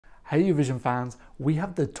Hey Eurovision fans, we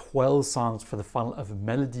have the 12 songs for the final of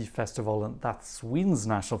Melodifestivalen, that's Sweden's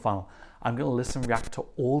national final. I'm going to listen and react to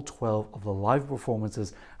all 12 of the live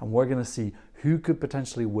performances and we're going to see who could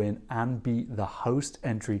potentially win and be the host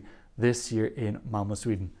entry this year in Malmö,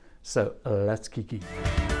 Sweden. So let's kiki.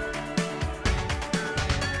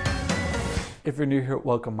 If you're new here,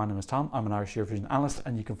 welcome. My name is Tom. I'm an Irish Eurovision analyst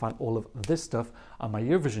and you can find all of this stuff on my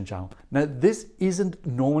Eurovision channel. Now, this isn't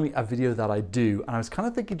normally a video that I do, and I was kind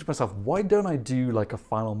of thinking to myself, why don't I do like a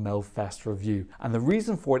final Melfest review? And the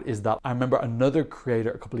reason for it is that I remember another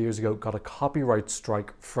creator a couple of years ago got a copyright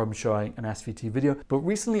strike from showing an SVT video, but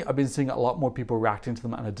recently I've been seeing a lot more people reacting to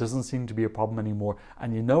them and it doesn't seem to be a problem anymore.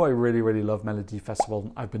 And you know I really love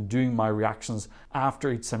Melodifestivalen. I've been doing my reactions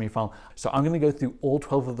after each semi-final. So I'm going to go through all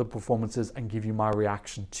 12 of the performances and give you my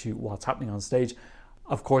reaction to what's happening on stage.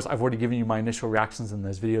 Of course, I've already given you my initial reactions in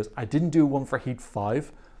those videos. I didn't do one for Heat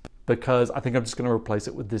 5 because I think I'm just going to replace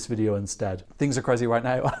it with this video instead. Things are crazy right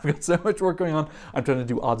now. I've got so much work going on. I'm trying to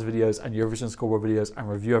do odds videos and Eurovision scoreboard videos and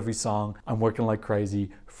review every song. I'm working like crazy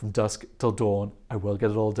from dusk till dawn. I will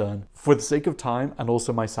get it all done. For the sake of time and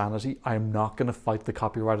also my sanity, I am not going to fight the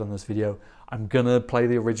copyright on this video. I'm going to play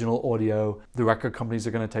the original audio. The record companies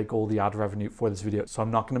are going to take all the ad revenue for this video. So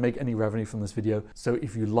I'm not going to make any revenue from this video. So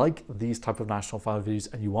if you like these type of national final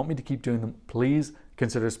videos and you want me to keep doing them, please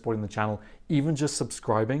consider supporting the channel. Even just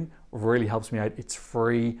subscribing really helps me out. It's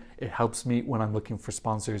free. It helps me when I'm looking for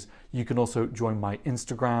sponsors. You can also join my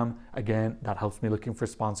Instagram. Again, that helps me looking for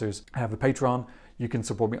sponsors. I have a Patreon. You can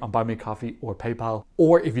support me on Buy Me a Coffee or PayPal.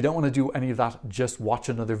 Or if you don't want to do any of that, just watch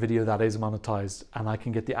another video that is monetized and I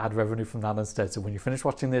can get the ad revenue from that instead. So when you finish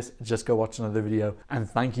watching this, just go watch another video. And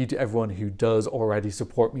thank you to everyone who does already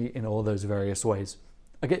support me in all those various ways.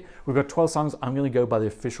 Okay, we've got 12 songs. I'm going to go by the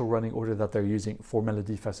official running order that they're using for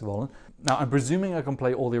Melodifestivalen. Now, I'm presuming I can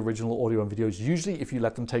play all the original audio and videos. Usually, if you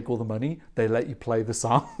let them take all the money, they let you play the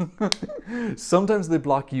song. Sometimes they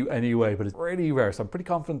block you anyway, but it's pretty rare. So I'm pretty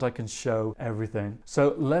confident I can show everything.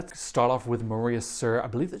 So let's start off with Maria Sera. I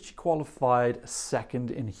believe that she qualified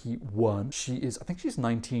second in Heat 1. She is, I think she's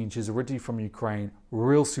 19. She's originally from Ukraine.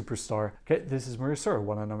 Real superstar. Okay, this is Maria Sera,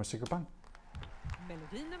 one number secret bang.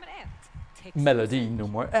 Melody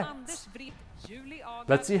nummer 1.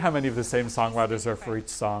 Let's see how many of the same songwriters are for each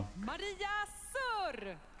song.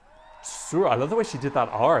 Sure, I love the way she did that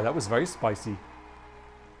R. That was very spicy.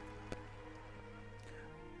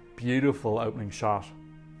 Beautiful opening shot.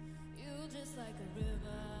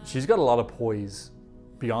 She's got a lot of poise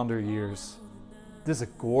beyond her years. This is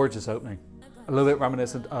a gorgeous opening. A little bit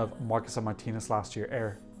reminiscent of Marcus and Martinus last year,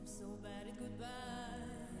 Air.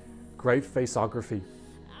 Great faceography.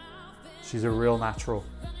 She's a real natural.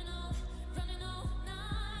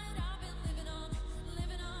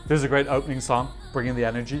 This is a great opening song, bringing the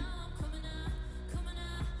energy.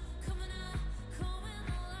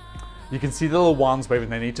 You can see the little wands waving.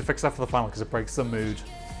 They need to fix that for the final because it breaks the mood.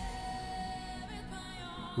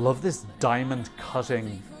 Love this diamond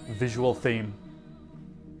cutting visual theme.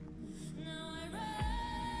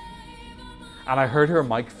 And I heard her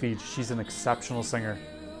mic feed. She's an exceptional singer.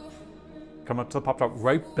 Coming up to the pop drop,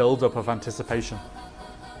 right build up of anticipation.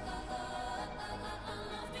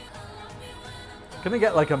 Gonna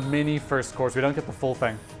get like a mini first chorus. We don't get the full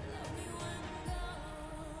thing.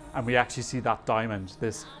 And we actually see that diamond,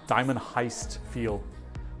 this diamond heist feel.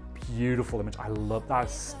 Beautiful image. I love that.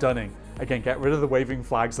 Stunning. Again, get rid of the waving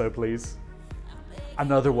flags though, please.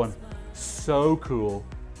 Another one. So cool.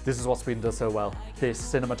 This is what Sweden does so well. This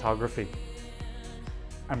cinematography.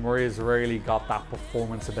 And Maria's really got that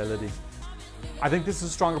performance ability. I think this is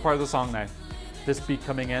a stronger part of the song now. This beat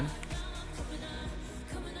coming in.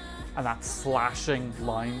 And that slashing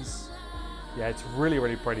lines. Yeah, it's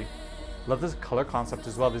really pretty. Love this color concept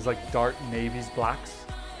as well. These like dark navies, blacks.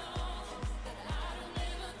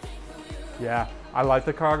 Yeah, I like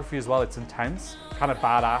the choreography as well. It's intense, kind of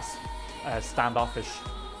badass, standoffish.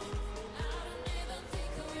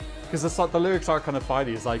 Because the lyrics are kind of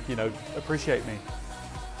fighty. It's like, you know, appreciate me.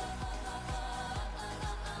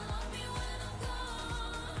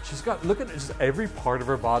 She's got, look at just every part of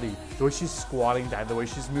her body. The way she's squatting down, the way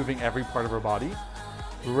she's moving every part of her body.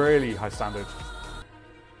 Really high standard.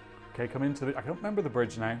 Okay, come into the, I don't remember the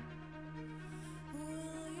bridge now.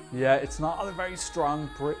 Yeah, it's not a very strong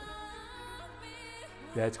bridge.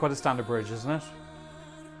 Yeah, it's quite a standard bridge, isn't it?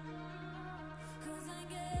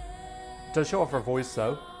 Does show off her voice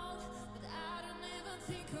though.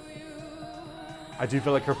 I do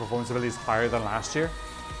feel like her performance ability is higher than last year.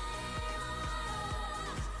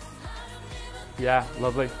 Yeah,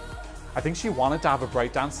 lovely. I think she wanted to have a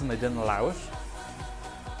breakdance and they didn't allow it.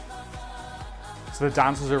 So the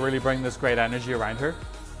dancers are really bringing this great energy around her.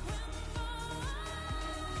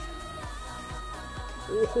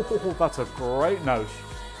 Oh, that's a great note.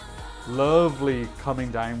 Lovely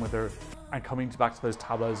coming down with her and coming back to those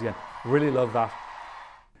tableaus again. Really love that.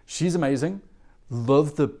 She's amazing.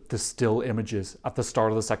 Love the still images at the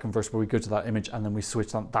start of the second verse where we go to that image and then we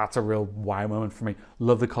switch on. That's a real wow moment for me.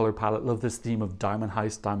 Love the color palette. Love this theme of diamond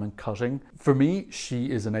heist, diamond cutting. For me,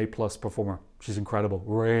 she is an A+ performer. She's incredible,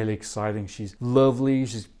 really exciting. She's lovely.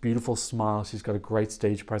 She's beautiful smile. She's got a great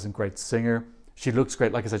stage presence, great singer. She looks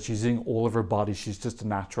great. Like I said, she's using all of her body. She's just a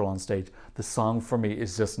natural on stage. The song for me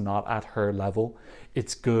is just not at her level.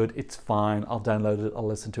 It's good. It's fine. I'll download it. I'll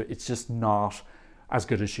listen to it. It's just not as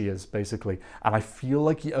good as she is, basically. And I feel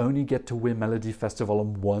like you only get to win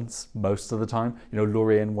Melodifestivalen once most of the time. You know,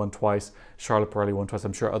 Lorraine won twice, Charlotte Perrelli won twice,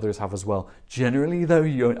 I'm sure others have as well. Generally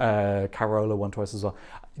though, Carola won twice as well.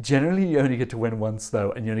 Generally you only get to win once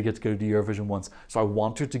though, and you only get to go to Eurovision once. So I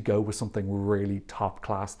want her to go with something really top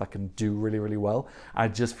class that can do really, really well. I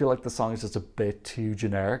just feel like the song is just a bit too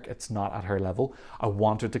generic. It's not at her level. I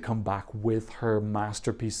want her to come back with her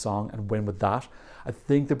masterpiece song and win with that. I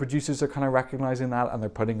think the producers are kind of recognizing that and they're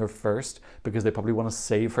putting her first because they probably want to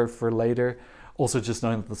save her for later. Also just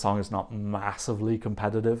knowing that the song is not massively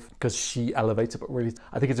competitive because she elevates it, but really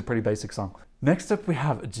I think it's a pretty basic song. Next up we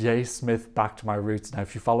have J. Smith, Back to My Roots. Now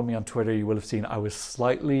if you follow me on Twitter you will have seen I was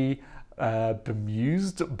slightly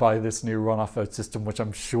bemused by this new runoff vote system, which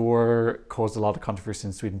I'm sure caused a lot of controversy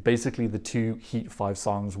in Sweden. Basically the two Heat 5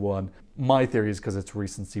 songs won. My theory is because it's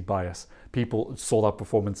recency bias. People saw that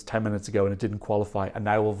performance 10 minutes ago and it didn't qualify, and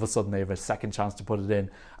now all of a sudden they have a second chance to put it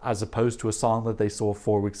in, as opposed to a song that they saw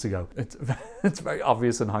 4 weeks ago. It's very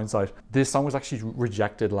obvious in hindsight. This song was actually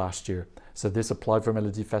rejected last year. So this applied for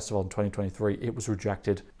Melodifestivalen in 2023. It was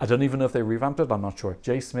rejected. I don't even know if they revamped it, I'm not sure.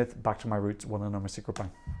 J. Smith, Back to My Roots, won on my secret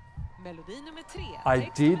bang.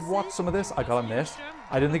 I did watch some of this, I gotta admit.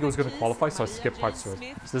 I didn't think it was going to qualify, so I skipped parts of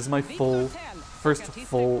it. So this is my first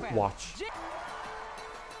full watch.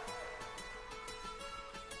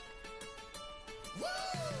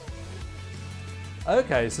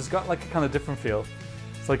 Okay, so it's got like a kind of different feel.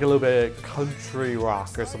 It's like a little bit country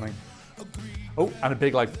rock or something. Oh, and a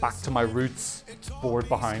big like Back to My Roots board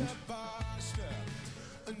behind.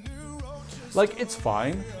 Like, it's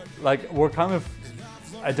fine. Like, we're kind of...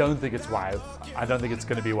 I don't think it's wow. I don't think it's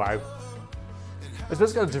going to be wow. It's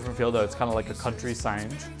just got a different feel though. It's kind of like a country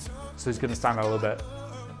sound. So it's going to stand out a little bit.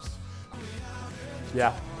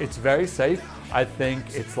 Yeah, it's very safe. I think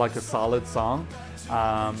it's like a solid song.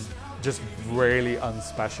 Just really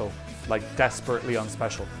unspecial. Like desperately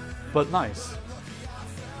unspecial. But nice.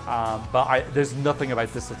 But there's nothing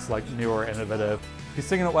about this that's like new or innovative. He's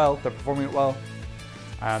singing it well. They're performing it well.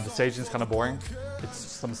 The staging is kind of boring. It's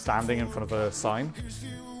just them standing in front of a sign.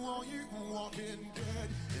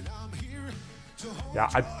 Yeah,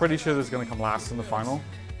 I'm pretty sure this is going to come last in the final.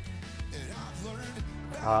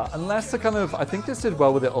 Unless the kind of, I think this did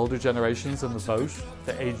well with the older generations in the vote,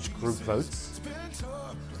 the age group votes.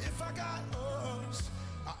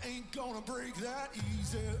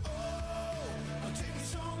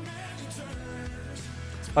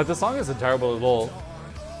 Like, the song isn't terrible at all.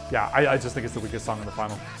 Yeah, I just think it's the weakest song in the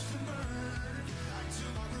final.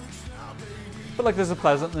 But like, there's a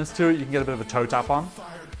pleasantness to it. You can get a bit of a toe tap on.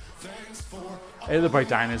 The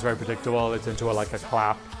breakdown is very predictable. It's into like a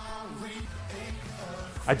clap.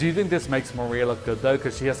 I do think this makes Maria look good though,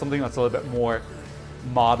 because she has something that's a little bit more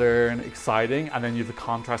modern, exciting, and then you have the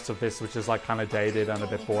contrast of this, which is like kind of dated and a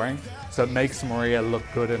bit boring. So it makes Maria look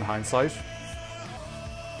good in hindsight.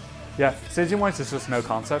 Yeah, staging wise, it's just no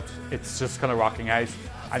concept. It's just kind of rocking out,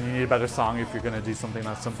 and you need a better song if you're going to do something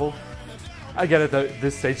that simple. I get it though,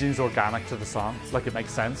 this staging is organic to the song, like it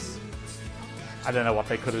makes sense. I don't know what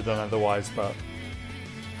they could have done otherwise, but...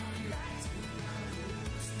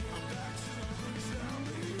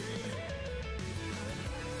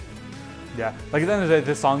 yeah, like at the end of the day,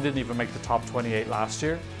 this song didn't even make the top 28 last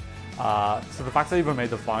year. So the fact that it even made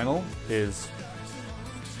the final is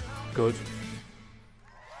good.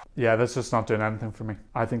 Yeah, that's just not doing anything for me.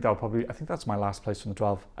 I think that's my last place from the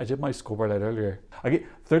 12. I did my scoreboard out earlier. Okay,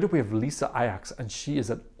 third up we have Lisa Ajax, and she is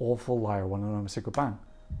an awful liar, one of my secret bang.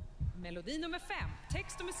 Melody nummer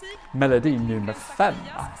 5.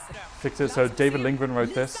 Victor, so David Lindgren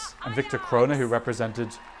wrote this, and Victor Krone, who represented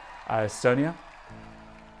Estonia.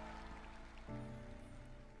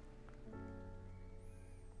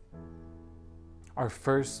 Our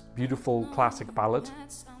first beautiful classic ballad.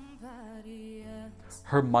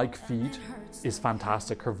 Her mic feed is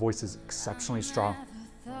fantastic. Her voice is exceptionally strong.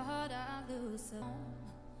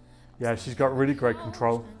 Yeah, she's got really great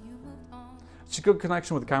control. She's got good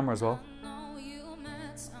connection with the camera as well.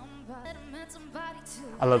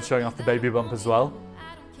 I love showing off the baby bump as well.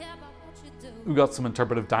 We got some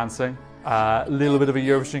interpretive dancing, a little bit of a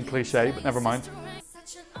Eurovision cliche, but never mind.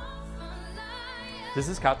 This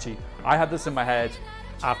is catchy. I had this in my head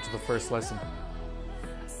after the first listen.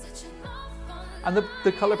 And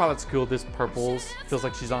the color palette's cool. This purples feels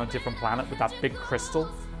like she's on a different planet with that big crystal.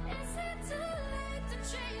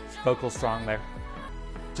 Vocal strong there.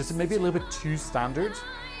 Just maybe a little bit too standard,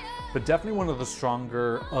 but definitely one of the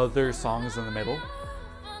stronger other songs in the middle.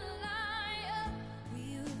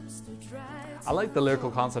 I like the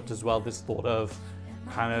lyrical concept as well, this thought of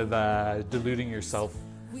kind of deluding yourself,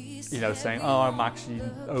 you know, saying, oh, I'm actually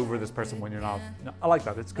over this person when you're not. No, I like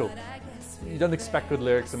that, it's cool. You don't expect good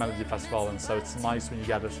lyrics in Melodifestivalen, so it's nice when you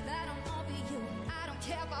get it.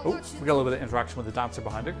 Oh, we got a little bit of interaction with the dancer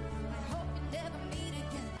behind her.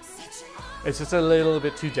 It's just a little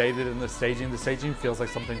bit too dated in the staging. The staging feels like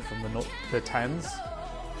something from the 10s.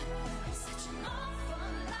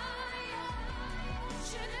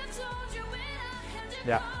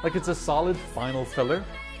 Yeah, like it's a solid final filler.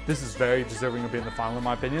 This is very deserving of being the final in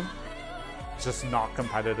my opinion. It's just not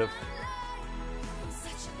competitive.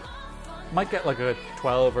 Might get like a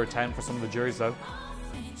 12 or 10 for some of the juries though.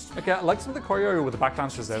 Okay, I like some of the choreo with the back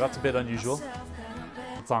dancers there. That's a bit unusual.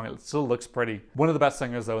 The song, it still looks pretty. One of the best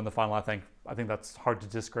singers though in the final, I think. I think that's hard to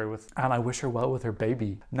disagree with. And I wish her well with her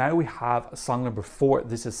baby. Now we have song number 4.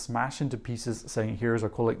 This is Smash Into Pieces saying here's our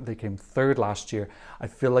calling. They came 3rd last year. I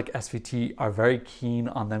feel like SVT are very keen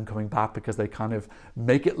on them coming back because they kind of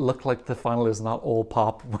make it look like the final is not all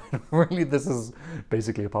pop. When really this is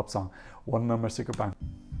basically a pop song. One number secret bang.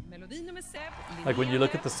 Like when you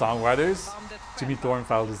look at the songwriters, Jimmy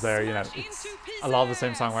Thornfeld is there, you know, it's a lot of the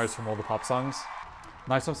same songwriters from all the pop songs.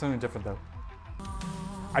 Nice something different though.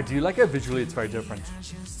 I do like it visually, it's very different.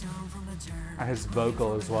 And his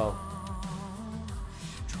vocal as well.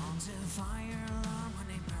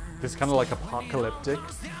 This kind of like apocalyptic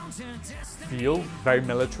feel, very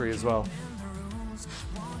military as well.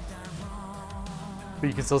 But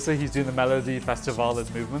you can still see he's doing the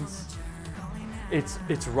Melodifestivalen movements.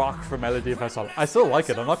 It's rock for Melodifestivalen. I still like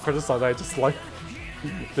it, I'm not criticizing, I just like,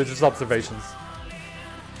 they're just observations.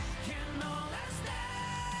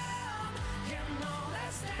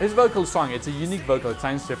 His vocal is strong, it's a unique vocal, it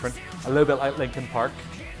sounds different, a little bit like Linkin Park.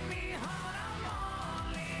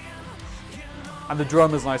 And the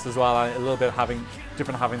drum is nice as well, a little bit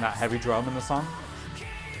different having that heavy drum in the song.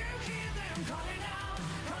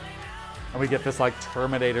 And we get this like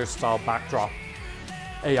Terminator style backdrop,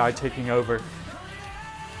 AI taking over.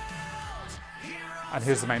 And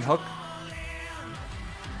here's the main hook.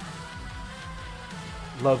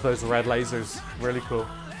 Love those red lasers, really cool.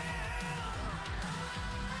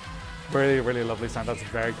 Really, really lovely sound. That's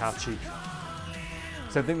very catchy.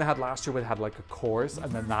 Same thing they had last year where they had like a chorus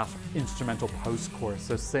and then that instrumental post-chorus.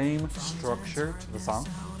 So same structure to the song.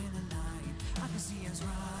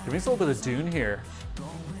 Give me a little bit of Dune here.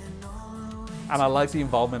 And I like the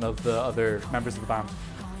involvement of the other members of the band.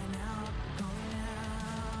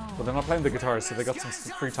 But they're not playing the guitars, so they got some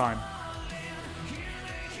free time.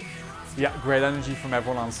 Yeah, great energy from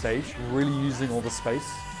everyone on stage. Really using all the space.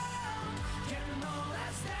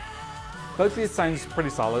 Vocally it sounds pretty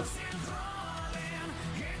solid.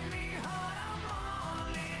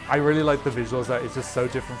 I really like the visuals that it's just so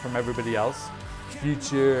different from everybody else.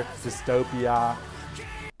 Future, dystopia,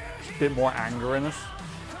 a bit more anger in it.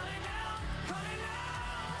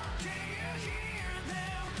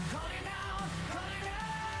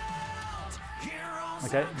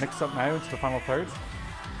 Okay, mix up now into the final third.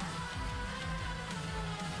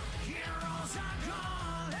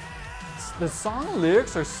 The song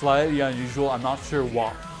lyrics are slightly unusual. I'm not sure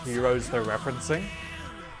what heroes they're referencing.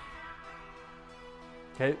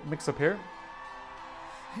 Okay, mix up here.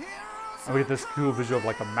 And we get this cool visual of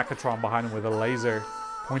like a Mechatron behind him with a laser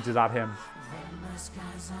pointed at him.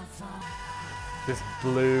 This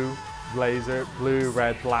blue laser, blue,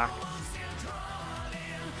 red, black.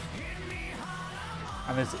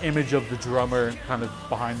 And this image of the drummer kind of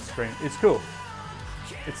behind the screen. It's cool.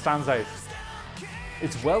 It stands out.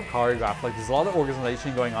 It's well choreographed, like there's a lot of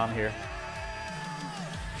organization going on here.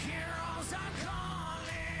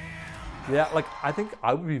 Yeah, like I think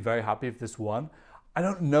I would be very happy if this won. I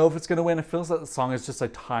don't know if it's going to win. It feels like the song is just a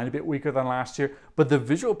tiny bit weaker than last year, but the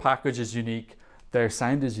visual package is unique. Their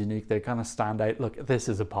sound is unique. They kind of stand out. Look, this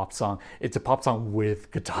is a pop song. It's a pop song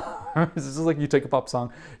with guitars. It's just like you take a pop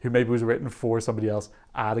song who maybe was written for somebody else,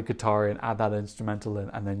 add a guitar in, add that instrumental in,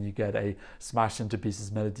 and then you get a Smash Into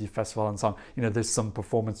Pieces Melodifestivalen song. You know, there's some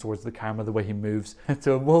performance towards the camera, the way he moves. It's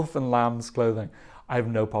a wolf in lamb's clothing. I have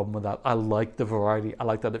no problem with that. I like the variety. I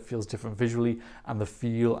like that it feels different visually and the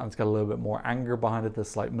feel, and it's got a little bit more anger behind it, this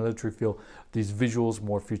slight military feel. These visuals,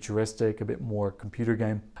 more futuristic, a bit more computer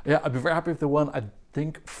game. Yeah, I'd be very happy if they won. I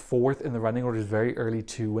think fourth in the running order is very early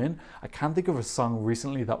to win. I can't think of a song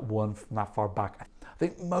recently that won from that far back. I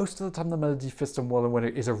think most of the time the Melodifestivalen winner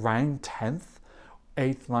is around 10th,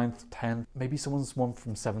 8th, 9th, 10th. Maybe someone's won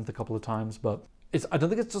from 7th a couple of times, but I don't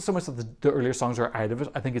think it's just so much that the earlier songs are out of it.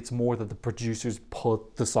 I think it's more that the producers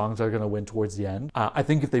put the songs that are going to win towards the end. I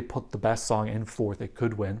think if they put the best song in fourth, it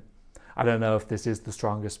could win. I don't know if this is the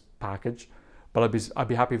strongest package, but I'd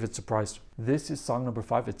be happy if it's surprised. This is song number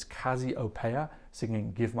 5. It's Cazzi Opeia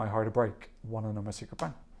singing Give My Heart a Break, one on my secret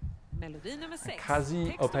band.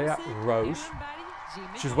 Cazzi Opeia wrote,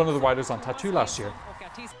 she was one of the writers on Tattoo last year.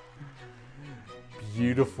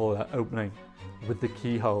 Beautiful opening with the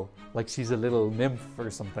keyhole, like she's a little nymph or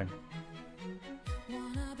something.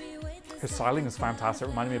 Her styling is fantastic,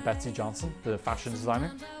 reminding me of Betsy Johnson, the fashion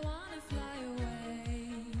designer.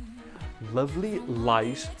 Lovely,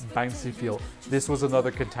 light, bouncy feel. This was another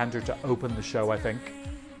contender to open the show, I think.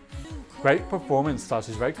 Great performance style,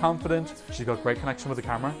 she's very confident, she's got great connection with the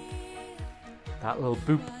camera. That little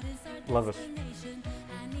boop, love it.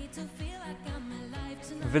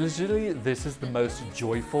 Visually, this is the most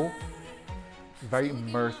joyful, very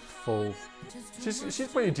mirthful. She's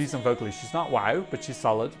pretty decent vocally. She's not wow, but she's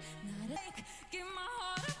solid.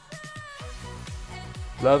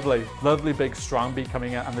 Lovely, lovely big strong beat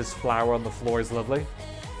coming out, and this flower on the floor is lovely.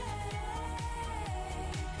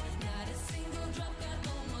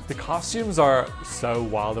 The costumes are so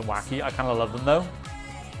wild and wacky. I kind of love them though.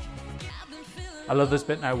 I love this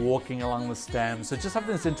bit now, walking along the stem. So just having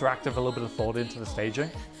this interactive, a little bit of thought into the staging.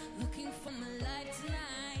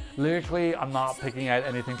 Lyrically, I'm not picking out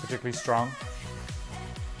anything particularly strong.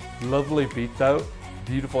 Lovely beat though.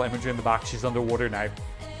 Beautiful imagery in the back. She's underwater now.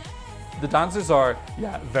 The dancers are,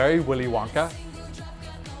 yeah, very Willy Wonka.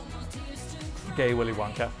 Gay Willy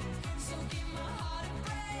Wonka.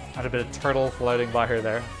 And a bit of turtle floating by her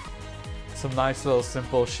there. Some nice little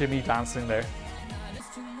simple shimmy dancing there.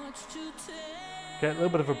 Okay, a little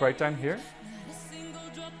bit of a breakdown here.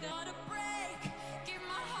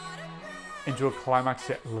 Into a climax.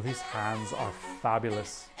 Yeah, these hands are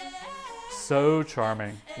fabulous. So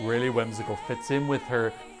charming, really whimsical. Fits in with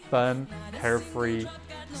her fun, carefree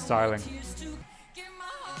styling.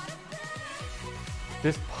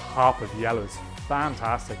 This pop of yellow is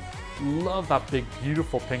fantastic. Love that big,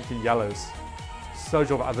 beautiful pink and yellows. So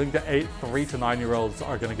joyful. I think the 3 to 9 year olds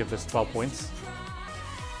are going to give this 12 points.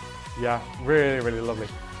 Yeah, really, really lovely.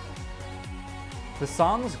 The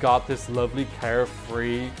song's got this lovely,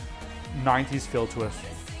 carefree 90s feel to it.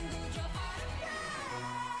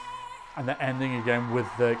 And the ending again with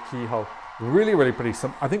the keyhole. Really, really pretty.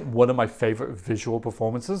 I think one of my favorite visual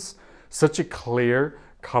performances. Such a clear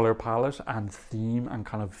color palette and theme and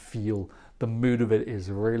kind of feel. The mood of it is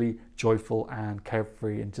really joyful and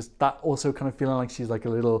carefree, and just that also kind of feeling like she's like a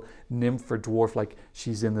little nymph or dwarf, like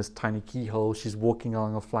she's in this tiny keyhole, she's walking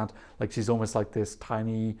along a flat, like she's almost like this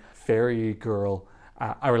tiny fairy girl.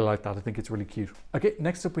 I really like that. I think it's really cute. Okay,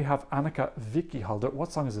 next up we have Annika Vicky Halder.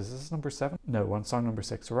 What song is this? Is this number 7? No, we're on song number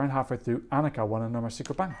 6. So we're around halfway through. Annika, one on our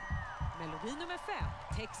secret band.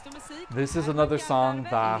 This is another song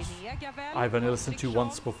that I've only listened to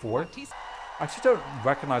once before. I actually don't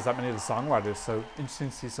recognize that many of the songwriters, so interesting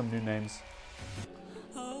to see some new names.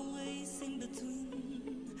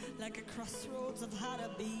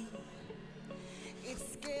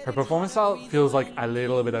 Her performance style feels like a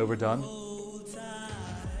little bit overdone.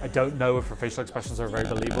 I don't know if her facial expressions are very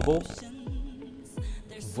believable.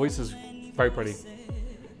 Voice is very pretty.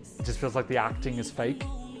 It just feels like the acting is fake.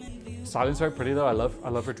 Styling's very pretty though. I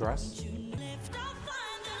love her dress.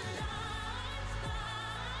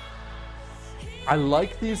 I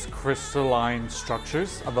like these crystalline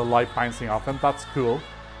structures and the light bouncing off them. That's cool.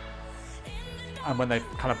 And when they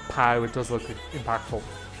kind of pow, it does look impactful.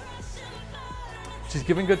 She's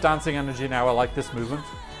giving good dancing energy now. I like this movement.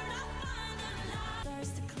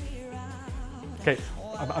 Okay,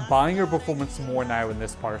 I'm buying her performance more now in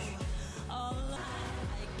this part.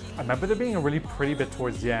 I remember there being a really pretty bit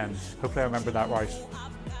towards the end. Hopefully I remember that right.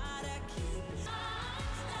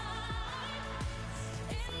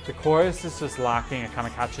 The chorus is just lacking a kind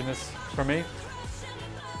of catchiness for me.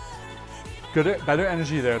 Better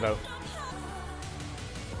energy there though.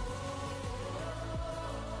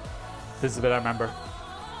 This is the bit I remember.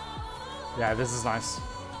 Yeah, this is nice.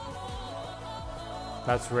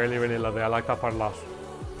 That's really, really lovely. I like that part a lot.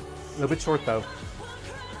 A little bit short though.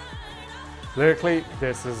 Lyrically,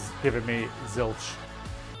 this is giving me zilch.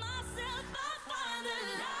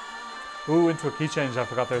 Ooh, into a key change. I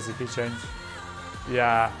forgot there's a key change.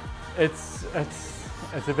 Yeah, it's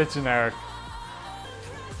a bit generic.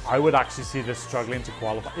 I would actually see this struggling to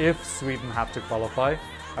qualify. If Sweden had to qualify,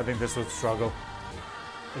 I think this would struggle.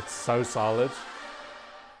 It's so solid.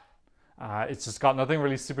 It's just got nothing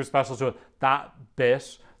really super special to it. That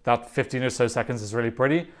bit, that 15 or so seconds is really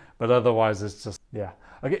pretty, but otherwise it's just, yeah.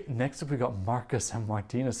 Okay, next up we got Marcus and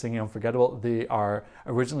Martinus singing Unforgettable. They are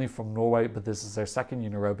originally from Norway, but this is their second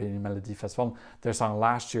year in a row being in Melodifestivalen. Their song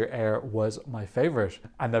last year, Air, was my favorite.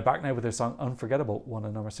 And they're back now with their song Unforgettable, won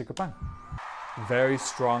a number secret bang. Very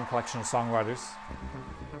strong collection of songwriters.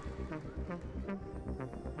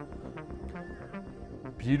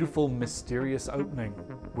 Beautiful, mysterious opening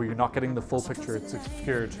where you're not getting the full picture, it's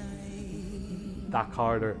obscured. That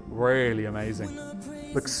corridor, really amazing.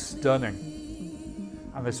 Looks stunning.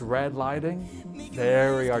 And this red lighting,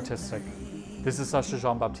 very artistic. This is such a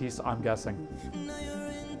Jean-Baptiste, I'm guessing.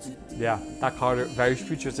 Yeah, that corridor, very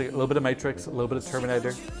futuristic, a little bit of Matrix, a little bit of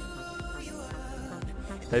Terminator.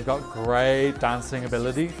 They've got great dancing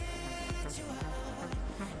ability.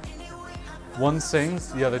 One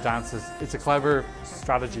sings, the other dances. It's a clever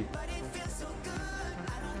strategy.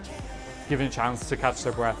 Giving a chance to catch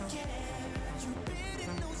their breath.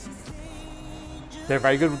 They're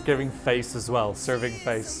very good with giving face as well, serving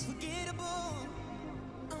face.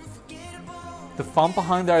 The font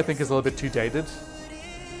behind there I think is a little bit too dated.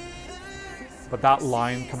 But that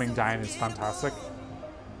line coming down is fantastic.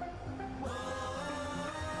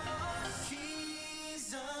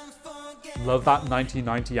 Love that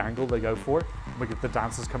 1990 angle they go for. We get the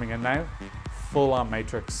dancers coming in now. Full on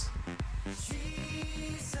Matrix.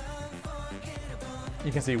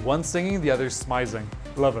 You can see one singing, the other smizing.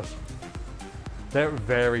 Love it. They're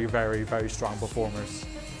very, very, very strong performers.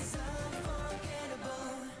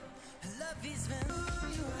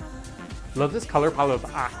 Love this color palette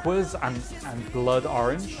of aquas and blood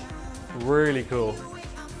orange. Really cool.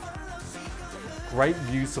 Great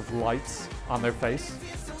use of lights on their face.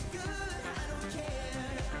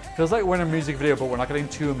 Feels like we're in a music video, but we're not getting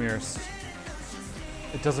too immersed.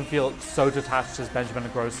 It doesn't feel so detached as Benjamin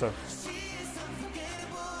Ingrosso.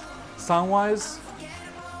 Song-wise,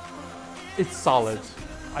 it's solid.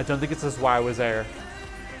 I don't think it's as wow as Air.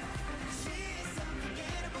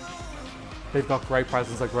 They've got great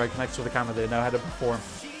presence, a great connection to the camera. They know how to perform.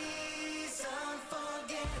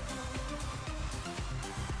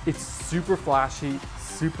 It's super flashy,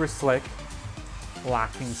 super slick,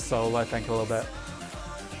 lacking soul, I think, a little bit.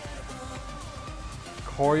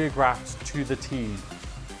 Choreographed to the T.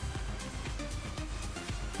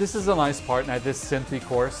 This is a nice part now, this synthy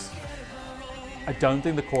chorus. I don't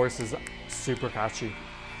think the chorus is super catchy.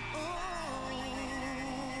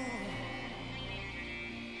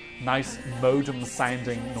 Nice modem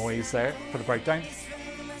sounding noise there for the breakdown.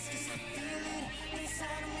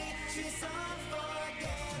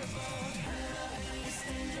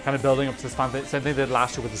 Kind of building up to this same thing they did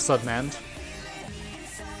last year with the sudden end.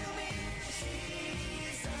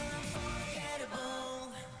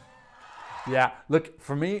 Yeah, look,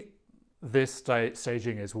 for me, this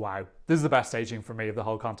staging is wow. This is the best staging for me of the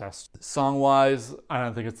whole contest. Song-wise, I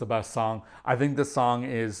don't think it's the best song. I think the song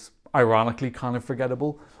is ironically kind of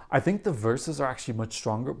forgettable. I think the verses are actually much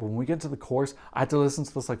stronger, but when we get to the chorus, I had to listen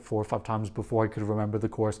to this like 4 or 5 times before I could remember the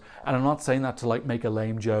chorus. And I'm not saying that to like make a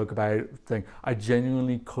lame joke about thing. I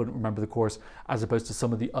genuinely couldn't remember the chorus as opposed to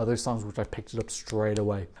some of the other songs which I picked it up straight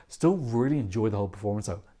away. Still really enjoy the whole performance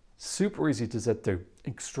though. Super easy to sit through,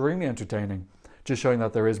 extremely entertaining. Just showing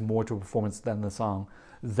that there is more to a performance than the song.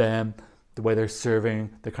 Them, the way they're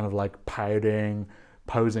serving, they're kind of like pouting,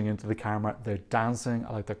 posing into the camera, they're dancing.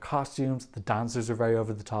 I like their costumes, the dancers are very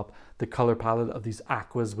over the top. The color palette of these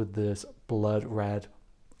aquas with this blood red,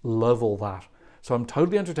 love all that. So I'm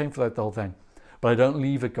totally entertained for the whole thing. But I don't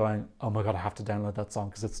leave it going, oh my God, I have to download that song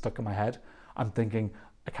because it's stuck in my head. I'm thinking,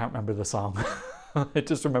 I can't remember the song. I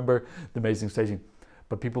just remember the amazing staging.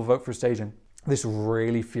 But people vote for staging. This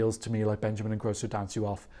really feels to me like Benjamin Ingrosso Dance You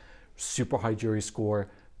Off. Super high jury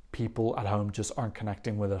score. People at home just aren't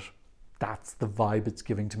connecting with it. That's the vibe it's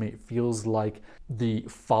giving to me. It feels like the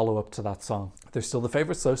follow-up to that song. They're still the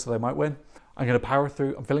favourites though, so they might win. I'm going to power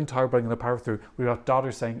through. I'm feeling tired, but I'm going to power through. We got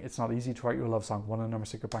Daughter saying, it's not easy to write your love song. Won a number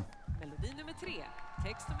secret bang.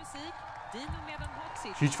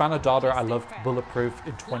 Huge fan of Daughter. I loved Bulletproof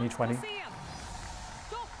in 2020.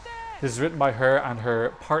 This is written by her and her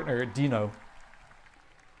partner, Dino.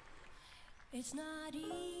 It's not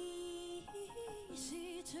easy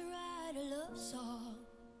to write a love song.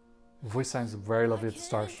 Voice sounds very lovely at the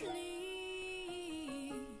start.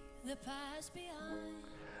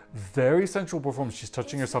 Very sensual performance. She's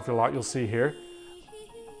touching herself a lot, you'll see here.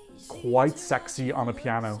 quite sexy on a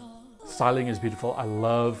piano. Styling is beautiful. I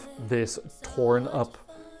love this torn up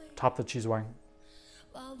top that she's wearing.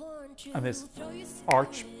 And this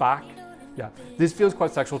arch back. Yeah, this feels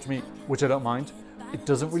quite sexual to me, which I don't mind. It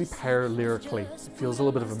doesn't really pair lyrically. It feels a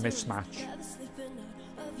little bit of a mismatch.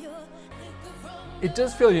 It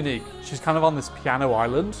does feel unique. She's kind of on this piano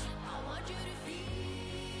island.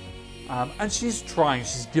 And she's trying.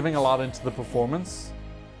 She's giving a lot into the performance.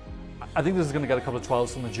 I think this is going to get a couple of 12s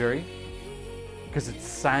from the jury because it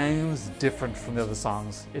sounds different from the other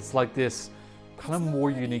songs. It's like this kind of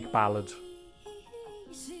more unique ballad.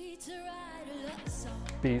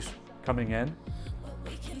 Beat coming in.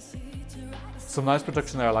 Some nice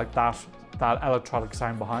production there, like that electronic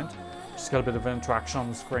sound behind. She's got a bit of interaction on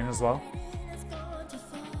the screen as well.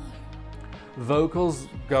 Vocals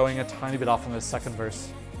going a tiny bit off in the second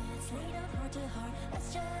verse.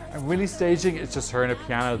 And really staging, it's just her and a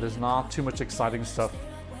piano. There's not too much exciting stuff.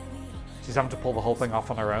 She's having to pull the whole thing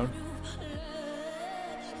off on her own.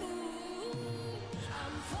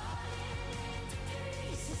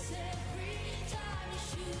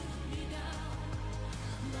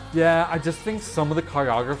 Yeah, I just think some of the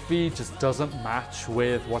choreography just doesn't match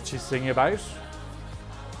with what she's singing about.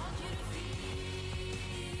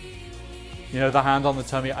 You know, the hand on the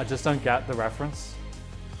tummy, I just don't get the reference.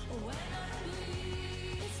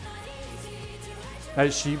 Now,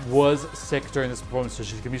 she was sick during this performance, so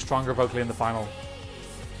she's going to be stronger vocally in the final.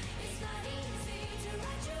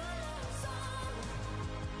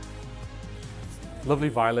 Lovely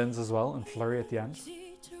violins as well, and flurry at the end.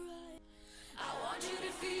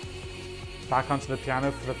 Back onto the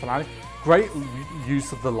piano for the finale. Great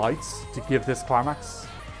use of the lights to give this climax.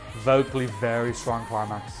 Vocally, very strong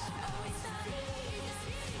climax.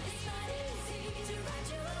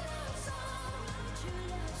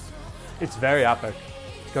 It's very epic.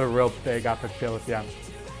 It's got a real big epic feel at the end.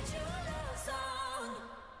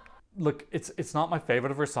 Look, it's not my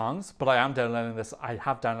favorite of her songs, but I am downloading this. I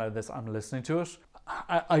have downloaded this. I'm listening to it.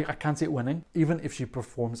 I can't see it winning, even if she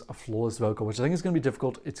performs a flawless vocal, which I think is going to be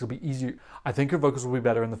difficult. It's going to be easier. I think her vocals will be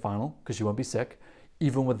better in the final because she won't be sick.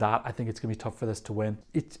 Even with that, I think it's going to be tough for this to win.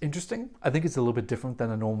 It's interesting. I think it's a little bit different than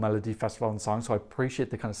a normal Melodifestivalen song, so I appreciate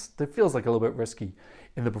the kind of, it feels like a little bit risky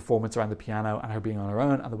in the performance around the piano and her being on her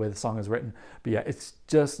own and the way the song is written. But yeah, it's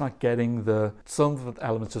just not getting some of the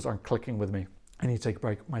elements just aren't clicking with me. I need to take a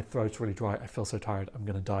break. My throat's really dry. I feel so tired. I'm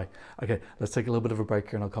going to die. Okay, let's take a little bit of a break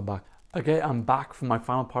here and I'll come back. Okay, I'm back from my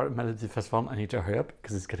final part of Melodifestivalen. I need to hurry up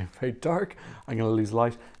because it's getting very dark. I'm going to lose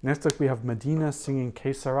light. Next up, we have Medina singing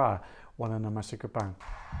Sera, One in my secret band.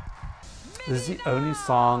 This is the only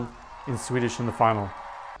song in Swedish in the final.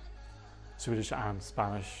 Swedish and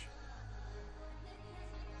Spanish.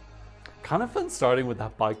 Kind of fun starting with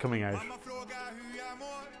that bike coming out.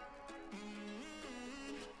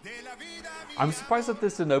 I'm surprised that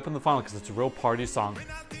this didn't open the final because it's a real party song.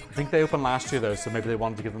 I think they opened last year though, so maybe they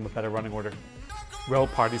wanted to give them a better running order. Real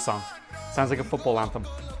party song. Sounds like a football anthem.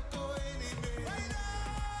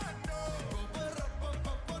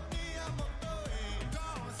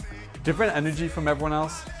 Different energy from everyone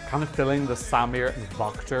else. Kind of filling the Samir and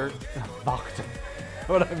Voctor.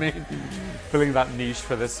 What I mean? Filling that niche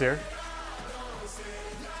for this year.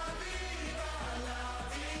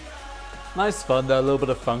 Nice fun though, a little bit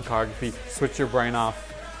of fun choreography. Switch your brain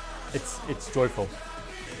off. It's joyful.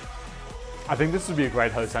 I think this would be a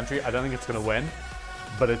great host entry. I don't think it's going to win,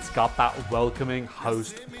 but it's got that welcoming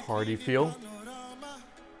host party feel.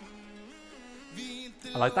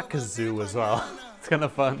 I like that kazoo as well. It's kind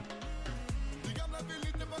of fun.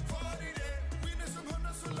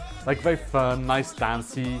 Like very fun, nice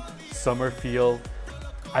dancey, summer feel.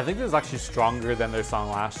 I think this is actually stronger than their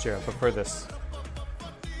song last year. I prefer this.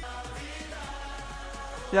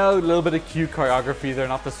 Yeah, a little bit of cute choreography. They're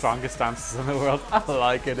not the strongest dancers in the world. I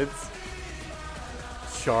like it. It's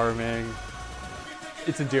charming.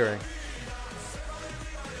 It's endearing.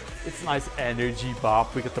 It's nice energy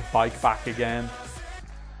bop. We get the bike back again.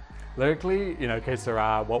 Lyrically, you know, Que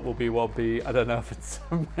Sera, what will be, won't be. I don't know if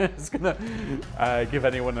it's gonna give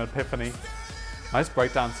anyone an epiphany. Nice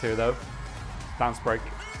breakdance here though. Dance break.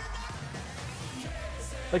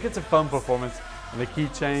 Like it's a fun performance. And the key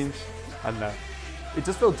change, I don't know. It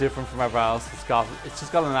just feels different from everywhere else. It's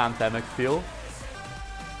just got an anthemic feel.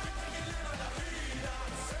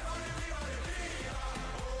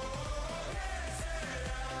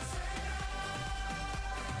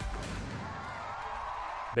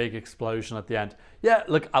 Big explosion at the end. Yeah,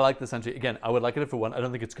 look, I like this entry. Again, I would like it if it won. I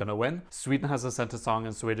don't think it's gonna win. Sweden hasn't sent a song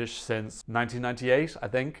in Swedish since 1998, I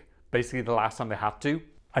think. Basically the last time they had to.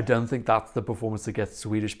 I don't think that's the performance that gets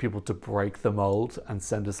Swedish people to break the mold and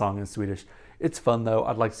send a song in Swedish. It's fun though.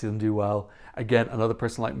 I'd like to see them do well. Again, another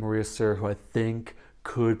person like Maria Sera, who I think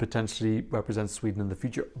could potentially represent Sweden in the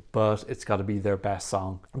future, but it's got to be their best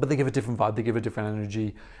song. But they give a different vibe, they give a different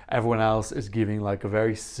energy. Everyone else is giving like a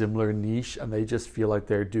very similar niche, and they just feel like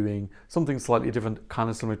they're doing something slightly different, kind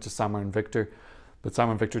of similar to Summer and Victor. But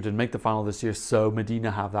Summer and Victor didn't make the final this year, so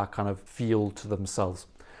Medina have that kind of feel to themselves.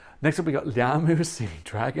 Next up, we got Liamoo singing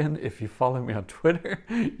Dragon. If you follow me on Twitter,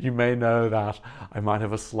 you may know that I might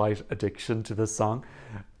have a slight addiction to this song.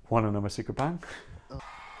 Want to know my secret bang?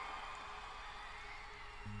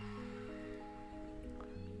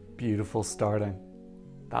 Beautiful starting.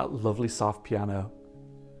 That lovely soft piano.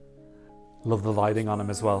 Love the lighting on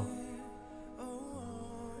him as well.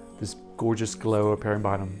 This gorgeous glow appearing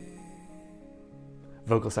behind him.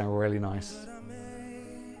 Vocals sound really nice.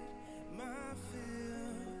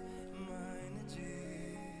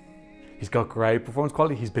 He's got great performance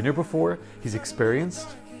quality. He's been here before. He's experienced.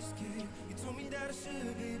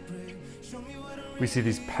 We see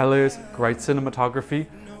these pillars, great cinematography,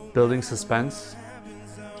 building suspense.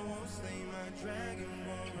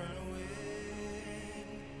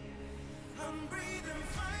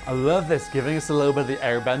 I love this, giving us a little bit of the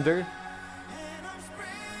airbender.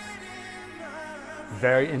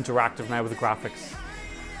 Very interactive now with the graphics.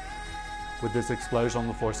 With this explosion on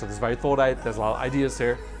the floor, so it's very thought out. There's a lot of ideas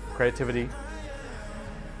here, creativity.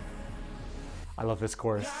 I love this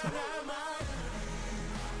chorus.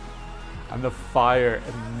 And the fire,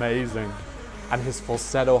 amazing. And his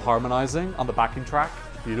falsetto harmonizing on the backing track,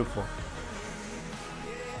 beautiful.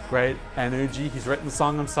 Great energy. He's written the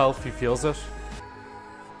song himself, he feels it.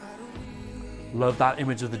 Love that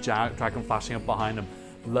image of the dragon flashing up behind him.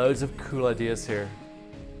 Loads of cool ideas here.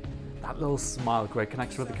 That little smile, great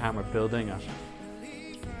connection with the camera, building it.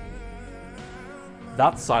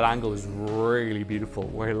 That side angle is really beautiful,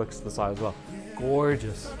 where he looks to the side as well.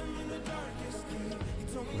 Gorgeous.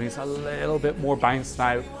 I think it's a little bit more bounce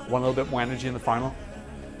now, one little bit more energy in the final.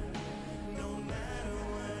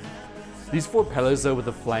 These four pillars though with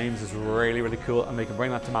the flames is really, really cool, and they can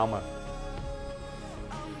bring that to Malmö.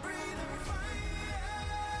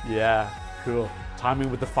 Yeah, cool. Timing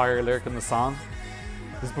with the fire lyric in the song.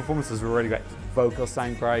 This performance is really great. Vocals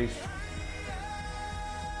sound great.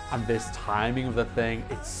 And this timing of the thing,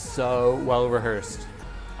 it's so well rehearsed.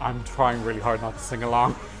 I'm trying really hard not to sing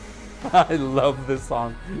along. I love this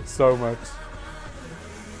song so much.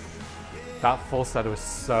 That falsetto is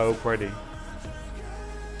so pretty.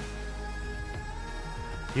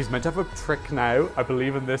 He's meant to have a trick now. I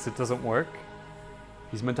believe in this, it doesn't work.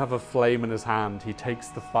 He's meant to have a flame in his hand. He takes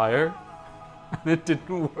the fire, and it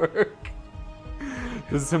didn't work.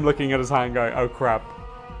 This is him looking at his hand going, oh crap.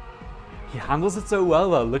 He handles it so well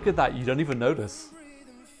though. Look at that, you don't even notice.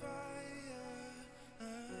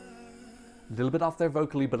 A little bit off there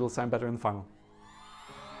vocally, but it'll sound better in the final.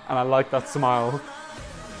 And I like that smile.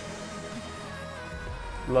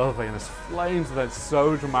 Lovely, and his flames, that's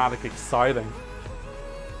so dramatic, exciting.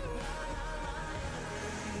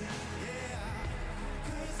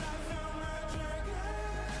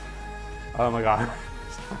 Oh my god,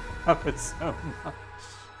 I love it so much.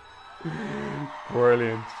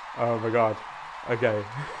 Brilliant. Oh my god. Okay.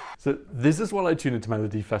 So this is what I tune into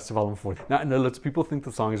Melodifestivalen for. Now I know lots of people think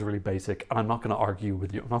the song is really basic, and I'm not going to argue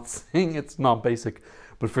with you. I'm not saying it's not basic,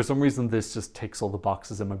 but for some reason this just ticks all the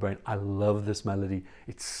boxes in my brain. I love this melody.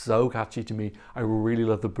 It's so catchy to me. I really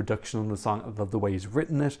love the production on the song. I love the way he's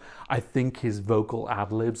written it. I think his vocal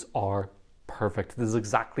ad-libs are perfect. This is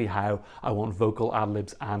exactly how I want vocal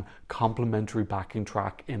ad-libs and complementary backing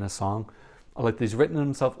track in a song. I like that he's written it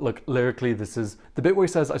himself. Look, lyrically, this is the bit where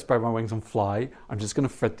he says, I spread my wings and fly. I'm just going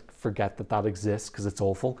to forget that that exists because it's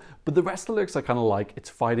awful. But the rest of the lyrics I kind of like. It's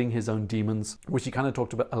fighting his own demons, which he kind of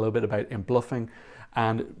talked about a little bit about in Bluffing,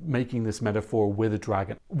 and making this metaphor with a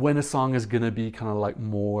dragon. When a song is going to be kind of like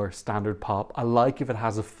more standard pop, I like if it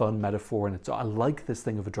has a fun metaphor in it. So I like this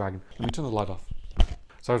thing of a dragon. Let me turn the light off.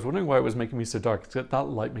 So I was wondering why it was making me so dark. That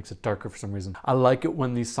light makes it darker for some reason. I like it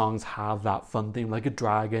when these songs have that fun theme, like a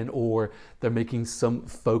dragon, or they're making some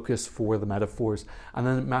focus for the metaphors. And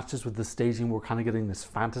then it matches with the staging. We're kind of getting this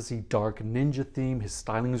fantasy dark ninja theme. His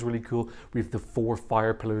styling is really cool. We have the 4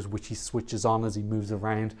 fire pillars, which he switches on as he moves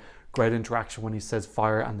around. Great interaction when he says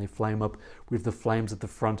fire and they flame up. We have the flames at the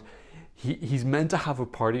front. He's meant to have a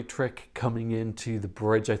party trick coming into the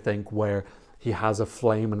bridge, I think, where he has a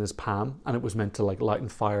flame in his palm, and it was meant to like light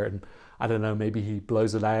and fire, and I don't know, maybe he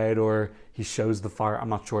blows it out or he shows the fire, I'm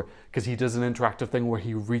not sure, because he does an interactive thing where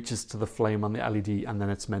he reaches to the flame on the LED and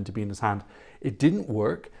then it's meant to be in his hand. It didn't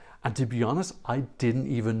work, and to be honest, I didn't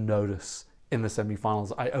even notice in the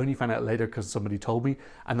semi-finals. I only found out later because somebody told me,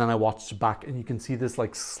 and then I watched back, and you can see this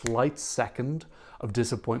like slight second of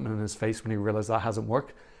disappointment in his face when he realized that hasn't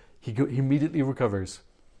worked. He immediately recovers.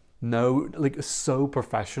 No, like so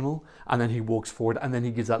professional, and then he walks forward, and then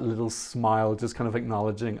he gives that little smile, just kind of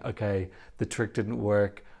acknowledging, okay, the trick didn't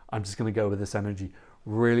work, I'm just going to go with this energy.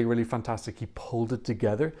 Really, really fantastic. He pulled it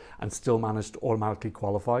together and still managed to automatically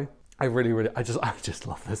qualify. I just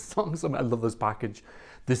love this song. I love this package.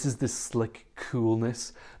 This is this slick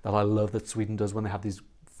coolness that I love that Sweden does when they have these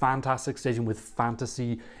fantastic staging with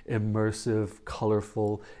fantasy, immersive,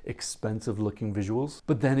 colorful, expensive looking visuals.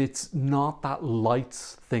 But then it's not that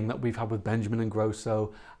lights thing that we've had with Benjamin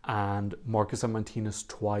Ingrosso and Marcus and Martinus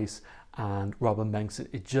twice and Robin Bengtsson.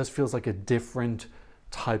 It just feels like a different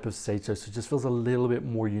type of stage show, so it just feels a little bit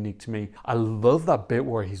more unique to me. I love that bit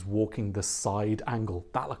where he's walking the side angle.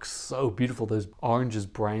 That looks so beautiful. Those oranges,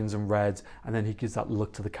 browns and reds, and then he gives that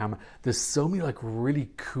look to the camera. There's so many like really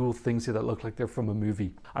cool things here that look like they're from a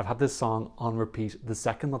movie. I've had this song on repeat. The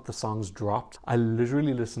second that the song's dropped, I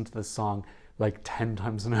literally listened to this song like 10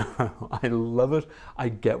 times in a row. I love it. I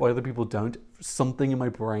get why other people don't. Something in my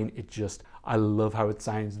brain, I love how it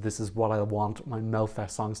sounds. This is what I want my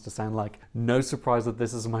Melfest songs to sound like. No surprise that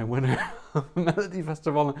this is my winner of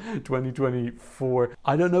Melodifestivalen 2024.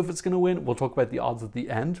 I don't know if it's going to win. We'll talk about the odds at the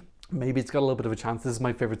end. Maybe it's got a little bit of a chance. This is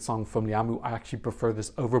my favorite song from Liamoo. I actually prefer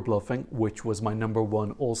this over Bluffing, which was my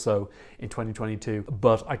 #1 also in 2022.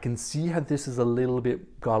 But I can see how this is got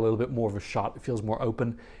a little bit more of a shot. It feels more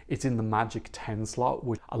open. It's in the Magic 10 slot,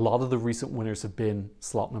 which a lot of the recent winners have been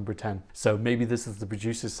slot number 10. So maybe this is the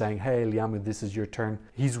producers saying, hey, Liamoo, this is your turn.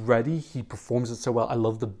 He's ready. He performs it so well. I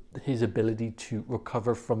love his ability to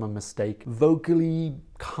recover from a mistake. Vocally,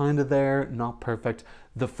 kind of there, not perfect.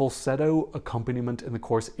 The falsetto accompaniment in the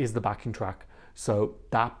chorus is the backing track, so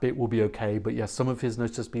that bit will be okay. But yes, some of his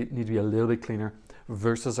notes just need to be a little bit cleaner.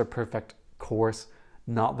 Verses are perfect. Chorus,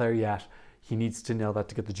 not there yet. He needs to nail that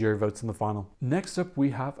to get the jury votes in the final. Next up, we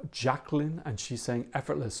have Jacqline, and she's saying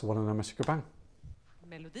Effortless. What an music bang.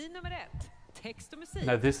 Melodi nummer 1. Text och musik.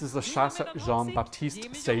 Now this is the Cazzi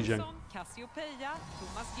Jean-Baptiste staging.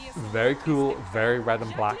 Very cool, very red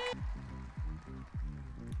and black.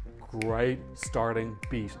 Great starting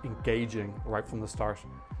beat, engaging right from the start.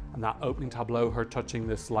 And that opening tableau, her touching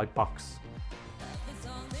this light box.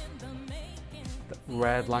 The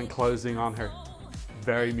red line closing on her.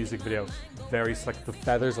 Very music video, very slick. The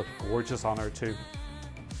feathers look gorgeous on her too.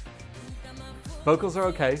 Vocals are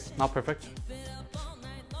okay, not perfect.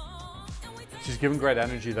 She's giving great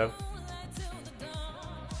energy though.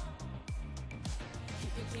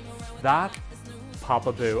 That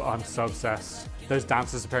Papa Boo, I'm so obsessed. Those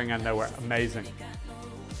dancers appearing out of nowhere, amazing.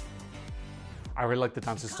 I really like the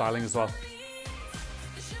dancer's styling as well.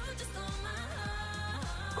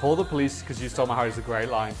 Call the police because you stole my heart is a great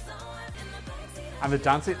line. And the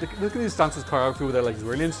dancing, look at these dancers' choreography with their legs,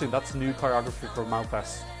 really interesting. That's new choreography for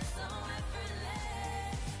Melfest.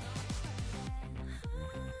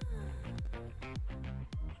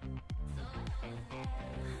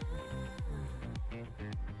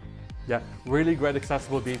 Yeah, really great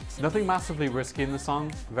accessible beats. Nothing massively risky in the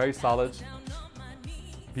song, very solid.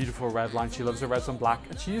 Beautiful red line, she loves her reds and black,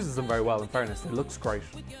 and she uses them very well, in fairness, it looks great.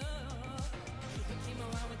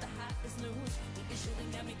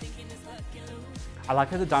 I like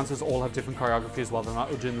how the dancers all have different choreography as well, they're not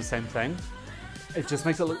all doing the same thing. It just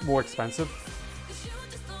makes it look more expensive.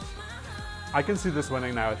 I can see this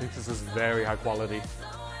winning now, I think this is very high quality.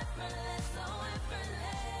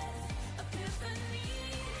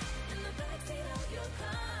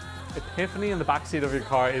 Epiphany in the backseat of your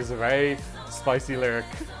car is a very spicy lyric.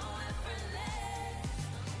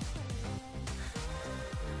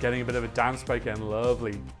 Getting a bit of a dance break in,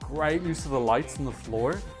 lovely. Great use of the lights on the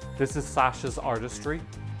floor. This is Sasha's artistry.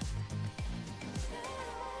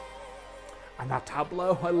 And that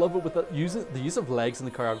tableau, I love it with the use of legs in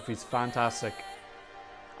the choreography is fantastic.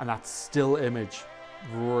 And that still image,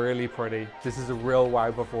 really pretty. This is a real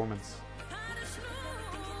wow performance.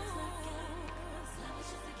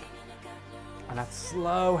 And that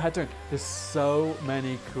slow head turn. There's so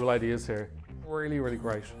many cool ideas here. Really, really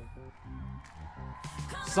great.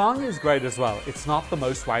 Song is great as well. It's not the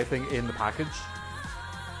most wow thing in the package.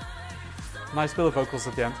 Nice bit of vocals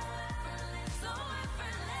at the end.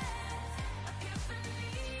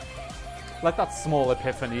 Like that small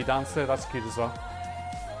epiphany dance there, that's cute as well.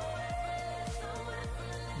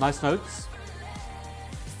 Nice notes.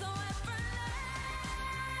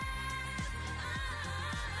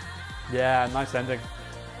 Yeah, nice ending.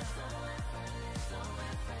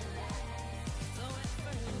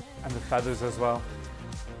 And the feathers as well.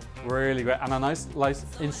 Really great. And a nice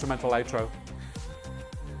instrumental outro.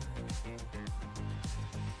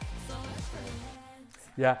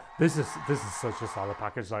 Yeah, this is such a solid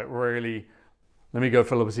package. Like, really, let me go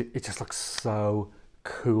for a little bit. It just looks so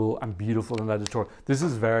cool and beautiful and editorial. This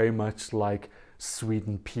is very much like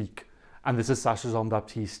Sweden peak. And this is Sasha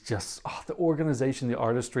Jean-Baptiste. Just the organization, the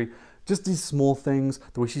artistry, just these small things,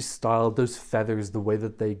 the way she's styled, those feathers, the way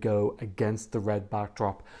that they go against the red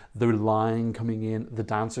backdrop, the line coming in, the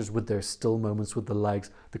dancers with their still moments with the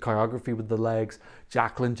legs, the choreography with the legs,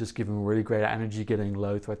 Jacqline just giving really great energy, getting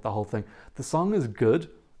low throughout the whole thing. The song is good.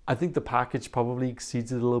 I think the package probably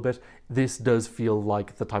exceeds it a little bit. This does feel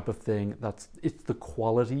like the type of thing it's the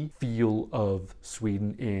quality feel of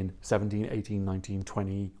Sweden in 17, 18, 19,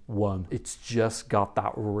 21. It's just got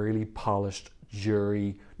that really polished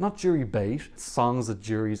jury, not jury bait, songs that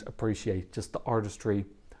juries appreciate, just the artistry,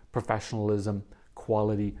 professionalism,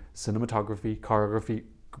 quality, cinematography, choreography,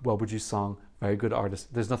 well produced song, very good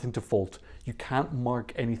artist. There's nothing to fault. You can't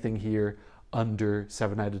mark anything here under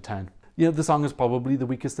 7 out of 10. You know, the song is probably the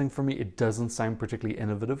weakest thing for me. It doesn't sound particularly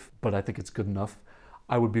innovative, but I think it's good enough.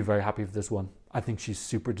 I would be very happy with this one. I think she's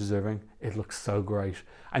super deserving. It looks so great.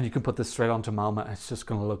 And you can put this straight onto Malma and it's just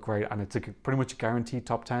going to look great. And it's pretty much a guaranteed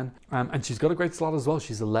top 10. And she's got a great slot as well.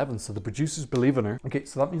 She's 11, so the producers believe in her. Okay,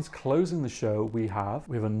 so that means closing the show, we have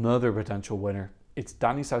another potential winner. It's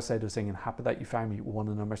Danny Saucedo singing Happy That You Found Me,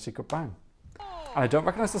 Wanna Know My Secret Bang. And I don't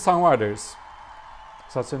recognize the songwriters,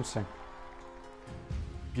 so that's interesting.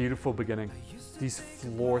 Beautiful beginning. These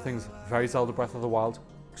floor things, very Zelda Breath of the Wild,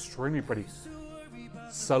 extremely pretty.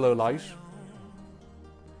 Solo light.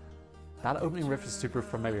 That opening riff is super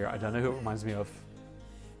familiar. I don't know who it reminds me of.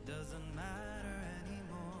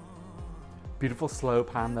 Beautiful slow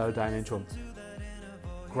pan though down into him.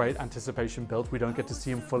 Great anticipation built. We don't get to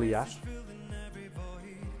see him fully yet.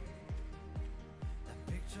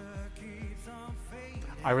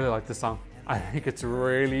 I really like this song. I think it's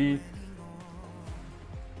really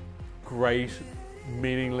great,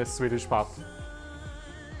 meaningless Swedish pop.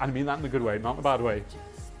 And I mean that in a good way, not in a bad way.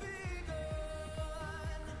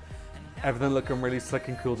 Everything looking really slick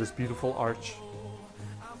and cool, this beautiful arch.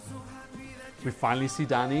 We finally see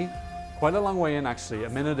Danny, quite a long way in actually, a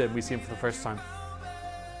minute in we see him for the first time.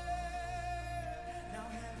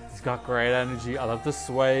 He's got great energy, I love the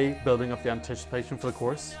sway, building up the anticipation for the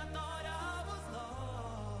chorus.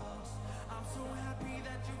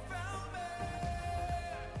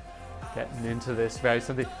 Getting into this very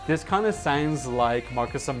something. This kind of sounds like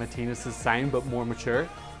Marcus and Martinus' sound, but more mature,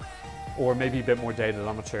 or maybe a bit more dated.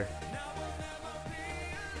 I'm not sure.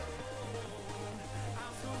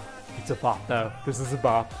 It's a bop though. This is a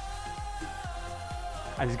bop,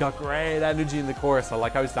 and he's got great energy in the chorus. I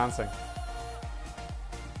like how he's dancing.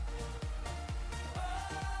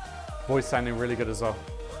 Voice sounding really good as well.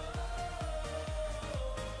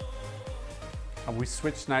 And we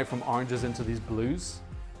switch now from oranges into these blues.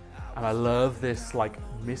 And I love this like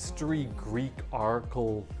mystery Greek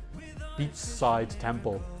oracle beachside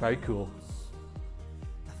temple. Very cool.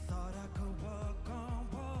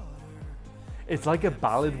 It's like a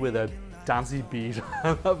ballad with a dancey beat.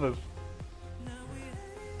 I love it.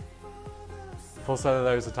 Falsetto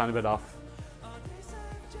there is a tiny bit off.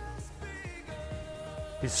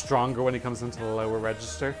 He's stronger when he comes into the lower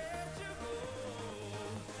register.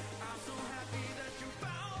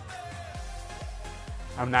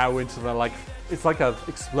 I'm now into the it's like a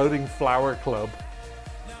exploding flower club.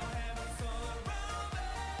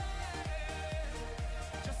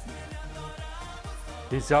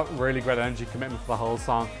 He's got really great energy, commitment for the whole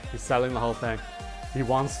song. He's selling the whole thing. He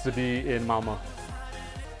wants to be in Malmo.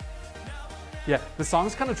 Yeah, the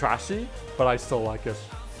song's kind of trashy, but I still like it.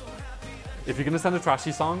 If you're gonna send a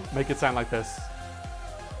trashy song, make it sound like this.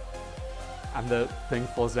 And the thing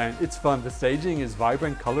falls down. It's fun. The staging is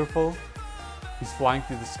vibrant, colorful. He's flying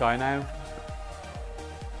through the sky now.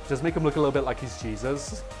 Just make him look a little bit like he's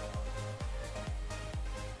Jesus.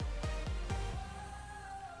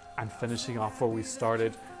 And finishing off where we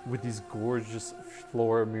started with these gorgeous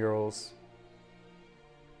floor murals.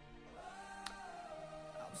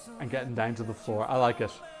 And getting down to the floor. I like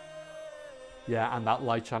it. Yeah, and that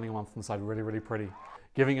light shining on from the side, really, really pretty.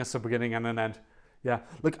 Giving us a beginning and an end. Yeah,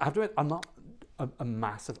 look, I have to admit, I'm not I'm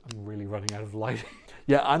really running out of lighting.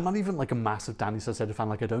 Yeah, I'm not even like a massive Danny Saucedo fan.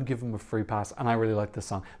 Like, I don't give him a free pass, and I really like this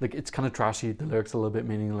song. Like, it's kind of trashy, the lyrics are a little bit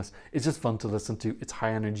meaningless. It's just fun to listen to. It's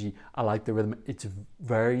high energy. I like the rhythm. It's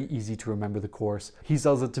very easy to remember the chorus. He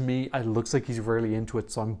sells it to me. It looks like he's really into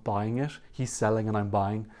it, so I'm buying it. He's selling and I'm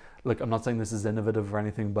buying. Look, I'm not saying this is innovative or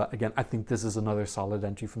anything, but again, I think this is another solid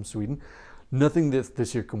entry from Sweden. Nothing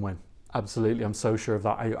this year can win. Absolutely, I'm so sure of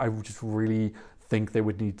that. I just really think they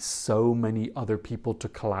would need so many other people to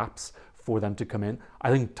collapse for them to come in.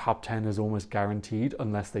 I think top 10 is almost guaranteed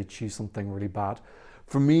unless they choose something really bad.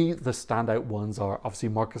 For me, the standout ones are obviously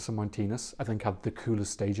Marcus and Martinus, I think have the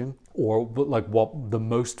coolest staging, or like what the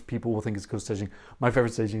most people will think is cool staging. My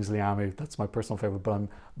favorite staging is Liamoo, that's my personal favorite, but I'm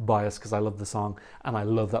biased because I love the song and I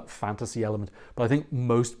love that fantasy element. But I think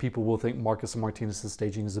most people will think Marcus and Martinus'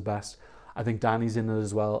 staging is the best. I think Danny's in it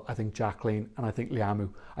as well, I think Jacqline, and I think Liamoo.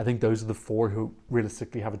 I think those are the four who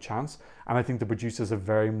realistically have a chance, and I think the producers have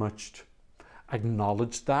very much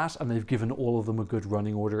acknowledged that, and they've given all of them a good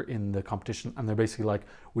running order in the competition, and they're basically like,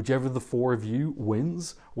 whichever the four of you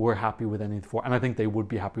wins, we're happy with any of the four. And I think they would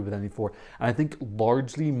be happy with any four, and I think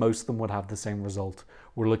largely most of them would have the same result.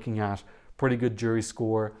 We're looking at pretty good jury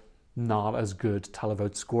score, not as good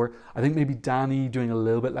televote score. I think maybe Danny doing a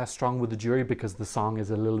little bit less strong with the jury because the song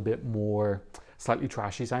is a little bit more slightly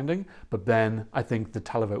trashy sounding, but then I think the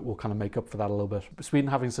televote will kind of make up for that a little bit. Sweden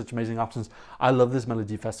having such amazing options. I love this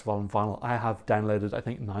Melodifestivalen final. I have downloaded, I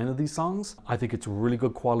think, 9 of these songs. I think it's really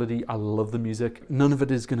good quality. I love the music. None of it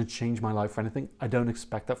is going to change my life or anything. I don't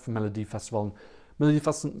expect that from Melodifestivalen.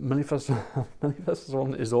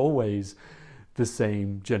 Melodifestivalen is always the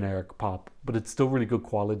same generic pop, but it's still really good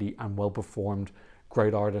quality and well performed.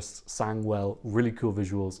 Great artists, sang well, really cool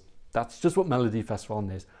visuals. That's just what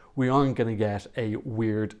Melodifestivalen is. We aren't going to get a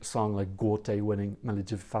weird song like Gote winning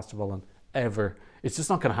Melodifestivalen ever. It's just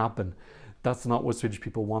not going to happen. That's not what Swedish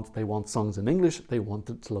people want. They want songs in English. They want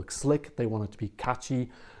it to look slick. They want it to be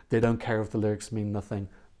catchy. They don't care if the lyrics mean nothing.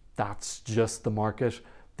 That's just the market.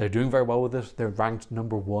 They're doing very well with it. They're ranked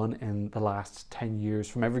 #1 in the last 10 years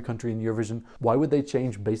from every country in Eurovision. Why would they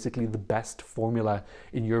change basically the best formula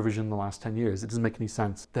in Eurovision in the last 10 years? It doesn't make any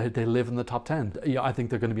sense. They live in the top 10. Yeah, I think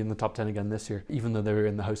they're going to be in the top 10 again this year, even though they were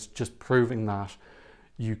in the host, just proving that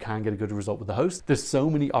you can get a good result with the host. There's so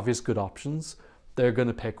many obvious good options. They're going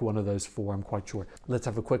to pick one of those 4, I'm quite sure. Let's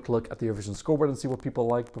have a quick look at the Eurovision scoreboard and see what people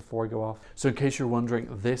like before I go off. So in case you're wondering,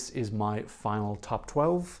 this is my final top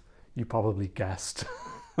 12. You probably guessed.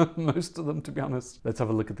 Most of them, to be honest. Let's have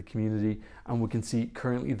a look at the community, and we can see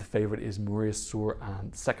currently the favorite is Maria Sur,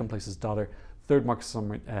 and second place is Daughter, third Marcus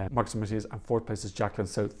Martinez, and fourth place is Jacqline.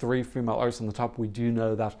 So 3 female artists on the top. We do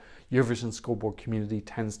know that Eurovision scoreboard community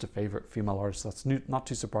tends to favorite female artists. That's not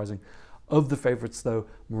too surprising. Of the favorites though,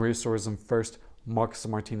 Maria Sur is in first, Marcus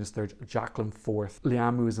Martinez third, Jacqline fourth,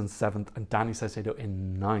 Liamoo is in 7th, and Danny Saucedo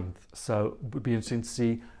in 9th. So it would be interesting to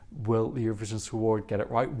see, will the Eurovision scoreboard get it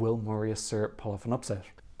right? Will Maria Sur pull off an upset?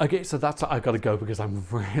 Okay, so that's it. I've got to go because I'm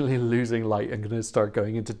really losing light. I'm going to start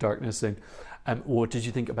going into darkness soon. What did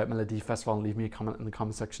you think about Melodifestivalen? Leave me a comment in the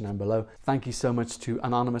comment section down below. Thank you so much to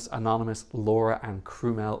Anonymous, Laura and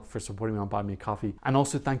Crewmel for supporting me on Buy Me a Coffee. And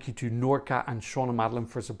also thank you to Norca and Shauna Madeline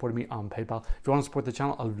for supporting me on PayPal. If you want to support the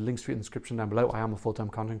channel, I'll have links to it in the description down below. I am a full-time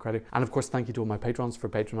content creator. And of course, thank you to all my patrons for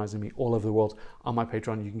patronizing me all over the world. On my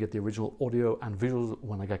Patreon, you can get the original audio and visuals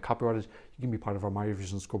when I get copyrighted. You can be part of our My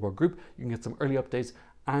Eurovision Scoreboard group. You can get some early updates,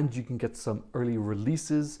 and you can get some early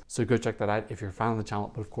releases, so go check that out if you're a fan of the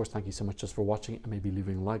channel. But of course, thank you so much just for watching, and maybe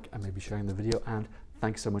leaving a like and maybe sharing the video, and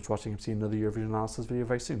thanks so much for watching. I'm seeing another Eurovision analysis video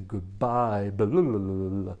very soon. Goodbye. Blah, blah, blah, blah,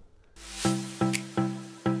 blah.